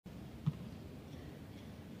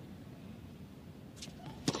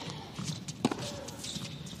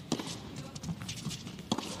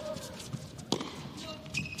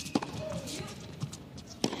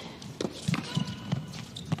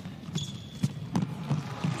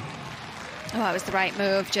Oh, that was the right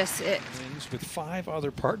move. With 5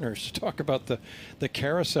 other partners. Talk about the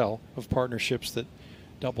carousel of partnerships that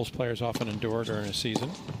doubles players often endure during a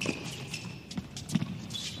season.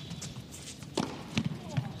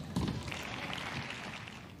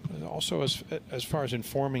 Also, as far as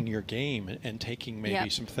informing your game and taking maybe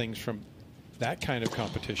some things from that kind of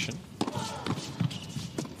competition.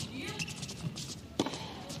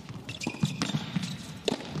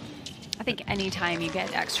 I think anytime you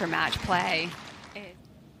get extra match play,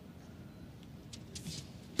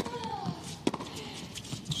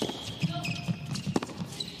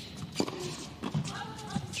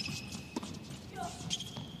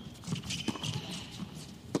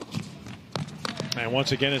 and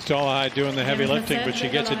once again, it's Dolehide doing the heavy lifting, but she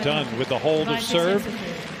gets it done with the hold of serve.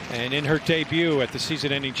 And in her debut at the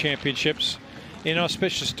season-ending championships,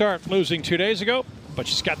 inauspicious start, losing 2 days ago, but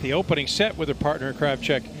she's got the opening set with her partner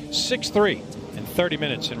Krawczyk, 6-3 in 30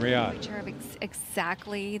 minutes in Riyadh. Sure of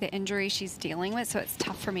exactly the injury she's dealing with, so it's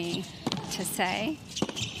tough for me to say.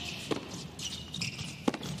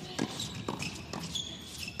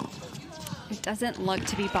 It doesn't look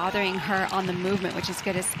to be bothering her on the movement, which is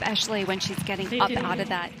good, especially when she's getting up out of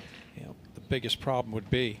that. You know, the biggest problem would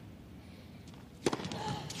be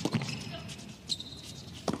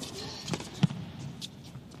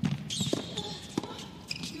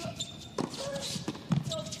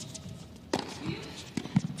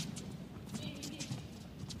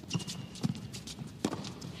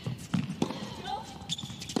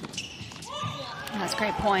that's a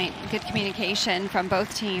great point. Good communication from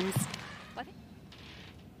both teams.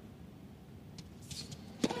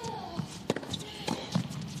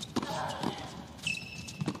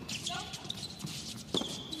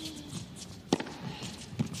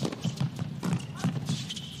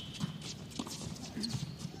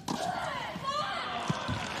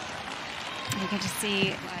 You get to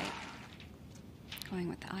see, like, going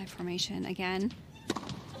with the I formation again.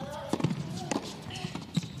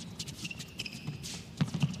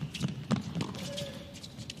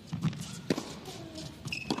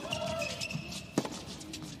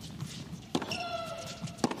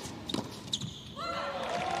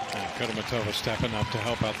 Kudermetova stepping up to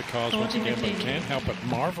help out the cause once again, but can't help but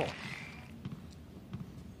marvel.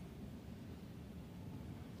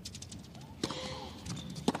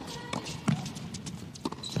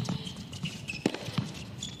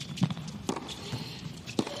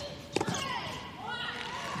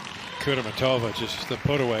 Kudermetova just the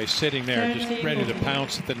put away, sitting there, just ready to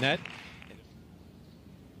pounce at the net.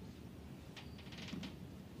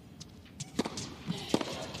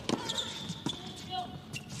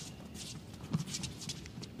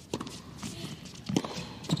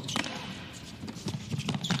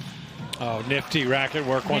 Oh, nifty racket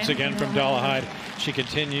work once again from Dolehide. She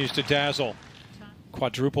continues to dazzle.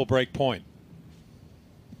 Quadruple break point.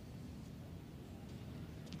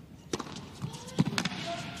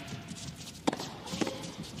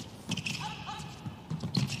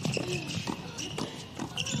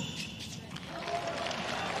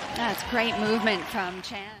 That's great movement from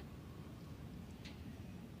Chan.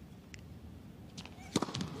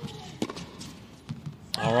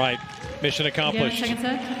 All right, mission accomplished.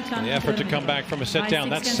 The effort to come back from a set down.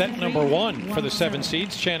 That's set number 1 for the 7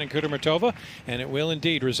 seeds, Chan and Kudermetova, and it will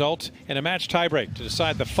indeed result in a match tiebreak to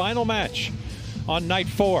decide the final match on night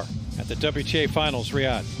 4 at the WTA Finals,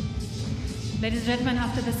 Riyadh. Ladies and gentlemen,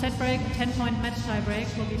 after the set break, 10-point match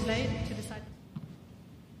tiebreak will be played to decide.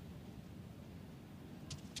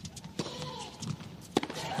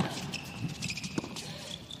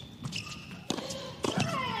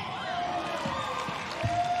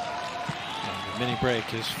 Mini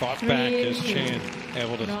break is fought back as Chan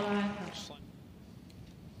able to.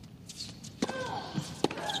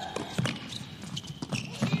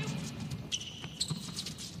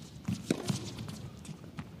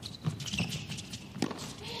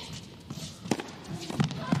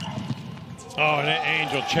 Oh, and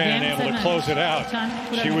Angel Chan able to close it out.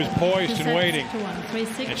 She was poised and waiting,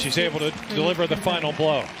 and she's able to deliver the final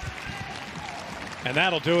blow. And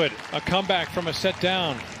that'll do it. A comeback from a set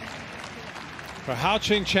down for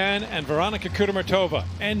Hao-Ching Chan and Veronika Kudermetova,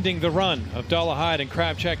 ending the run of Dolehide and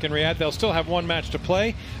Krawczyk in Riyadh. They'll still have one match to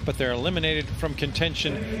play, but they're eliminated from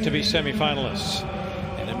contention to be semifinalists.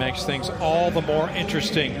 And it makes things all the more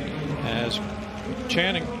interesting as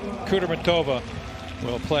Chan and Kudermetova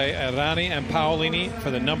will play Errani and Paolini for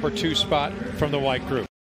the number 2 spot from the white group.